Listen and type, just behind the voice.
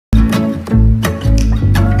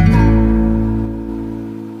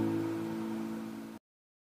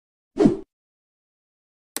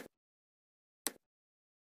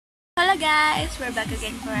guys! We're back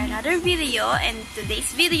again for another video, and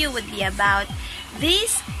today's video would be about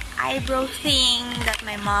this eyebrow thing that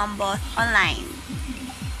my mom bought online.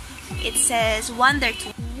 It says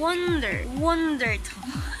Wunderbrow. Wunderbrow.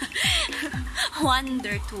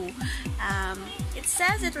 It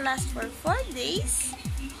says it lasts for 4 days.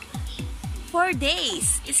 4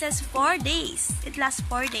 days. It says 4 days. It lasts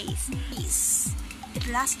 4 days. It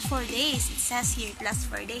lasts 4 days. It says here it lasts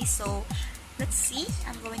 4 days. So let's see.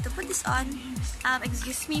 I'm going to put this on.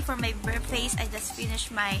 Excuse me for my bare face. I just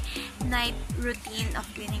finished my night routine of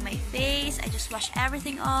cleaning my face. I just washed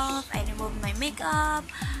everything off. I removed my makeup,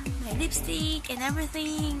 my lipstick, and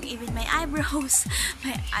everything. Even my eyebrows.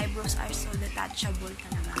 My eyebrows are so detachable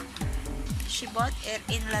talaga. She bought it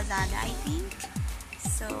in Lazada, I think.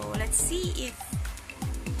 So let's see if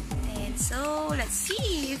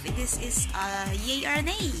this is a yay or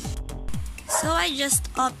nay. So I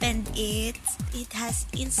just opened it. It has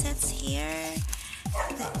insets here.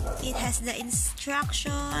 It has the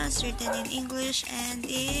instructions written in English and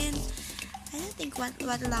in, I don't think what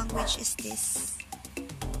language is this.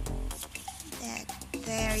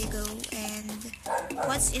 There you go. And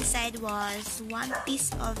what's inside was one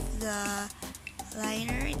piece of the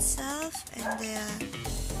liner itself and the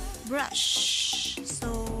brush.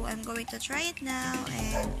 So I'm going to try it now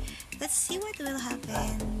and let's see what will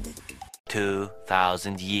happen.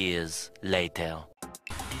 2,000 years later.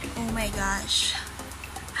 Oh my gosh.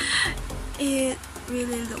 It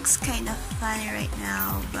really looks kind of funny right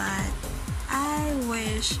now, but I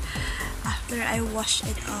wish after I wash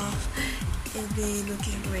it off, it'll be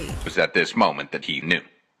looking great. It was at this moment that he knew.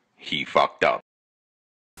 He fucked up.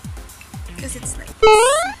 Because it's like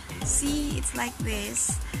this. See, it's like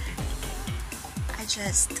this. I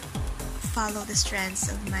just follow the strands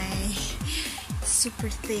of my super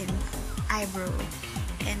thin eyebrow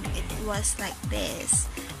and it was like this.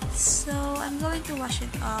 So I'm going to wash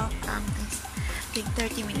it off. I think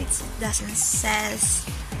 30 minutes. It doesn't says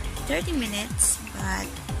 30 minutes, but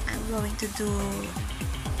I'm going to do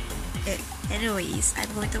it anyways. I'm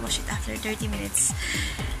going to wash it after 30 minutes.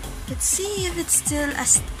 Let's see if it's still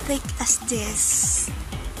as thick as this.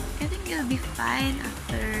 I think it'll be fine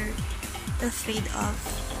after the fade off,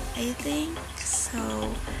 I think.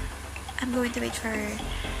 So I'm going to wait for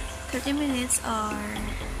 30 minutes or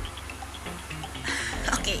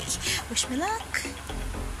okay, wish me luck.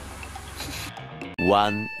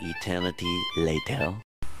 One eternity later.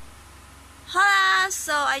 Hola!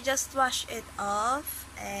 So I just washed it off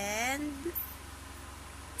and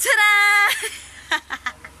ta-da!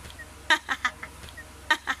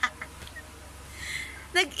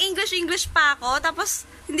 Nag-English pa ako, tapos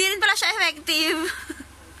hindi rin pala siya effective.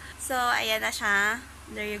 So, ayan na siya.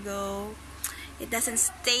 There you go. It doesn't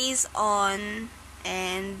stays on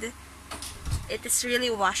and it is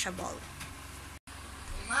really washable.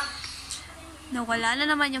 Nawala na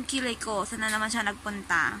naman yung kilay ko. Saan na naman siya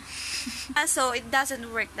nagpunta? So, it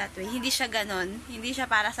doesn't work that way. Hindi siya ganon. Hindi siya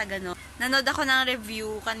para sa ganon. Nanood ako ng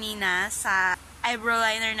review kanina sa eyebrow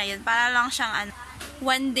liner na yun. Para lang siyang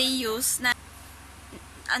one day use na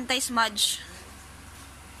anti-smudge.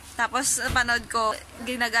 Tapos, panood ko,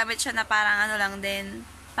 ginagamit siya na parang ano lang din.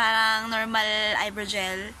 Parang normal eyebrow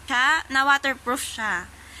gel. Na waterproof siya.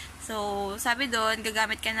 So, sabi doon,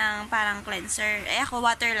 gagamit ka ng parang cleanser. Eh, ako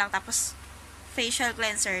water lang. Tapos, facial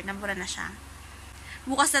cleanser. Nabura na siya.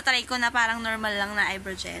 Bukas na try ko na parang normal lang na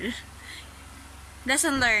eyebrow gel.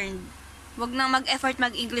 Lesson learned. Huwag nang mag-effort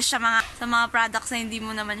mag-English sa mga products na hindi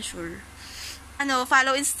mo naman sure.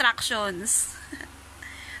 Follow instructions.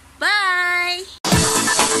 Bye!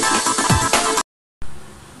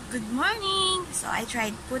 Good morning! So, I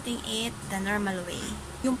tried putting it the normal way.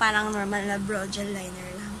 Yung parang normal na brow gel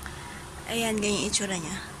liner lang. Ayan, ganyan itsura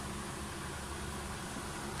niya.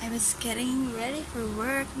 I was getting ready for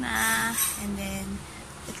work na. And then,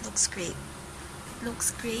 it looks great. It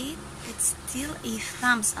looks great. It's still a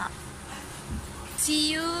thumbs up.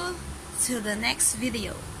 See you to the next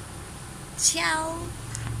video. Ciao!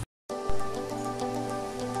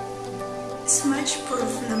 Smudge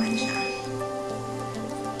proof naman siya.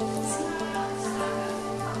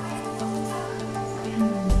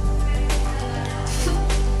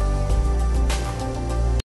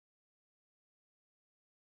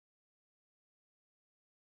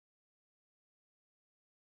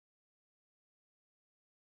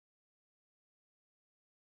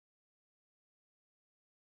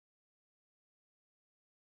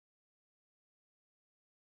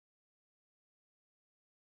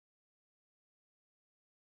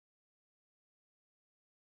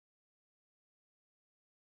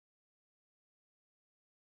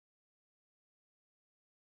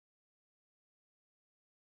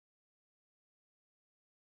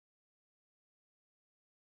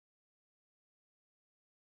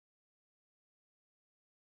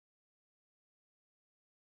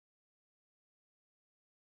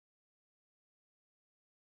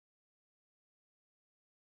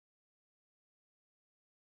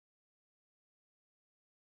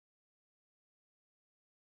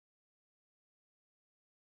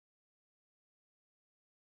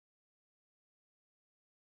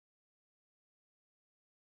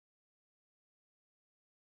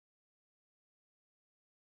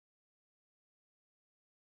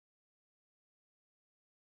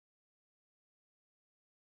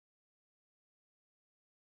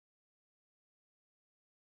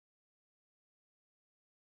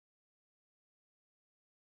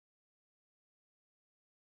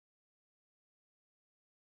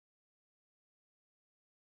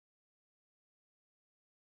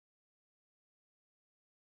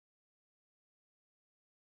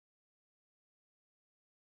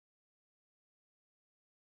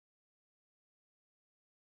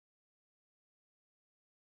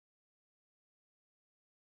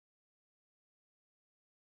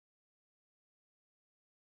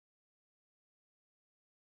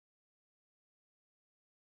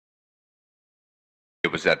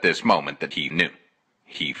 It was at this moment that he knew.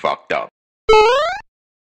 He fucked up.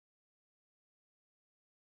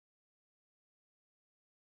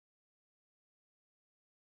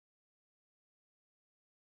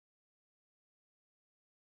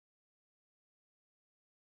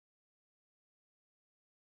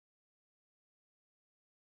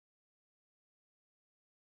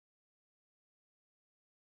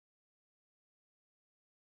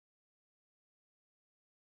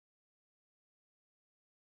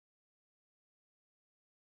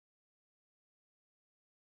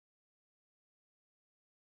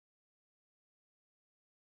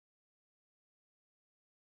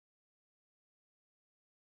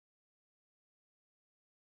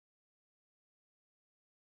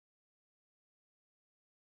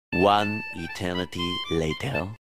 One eternity later.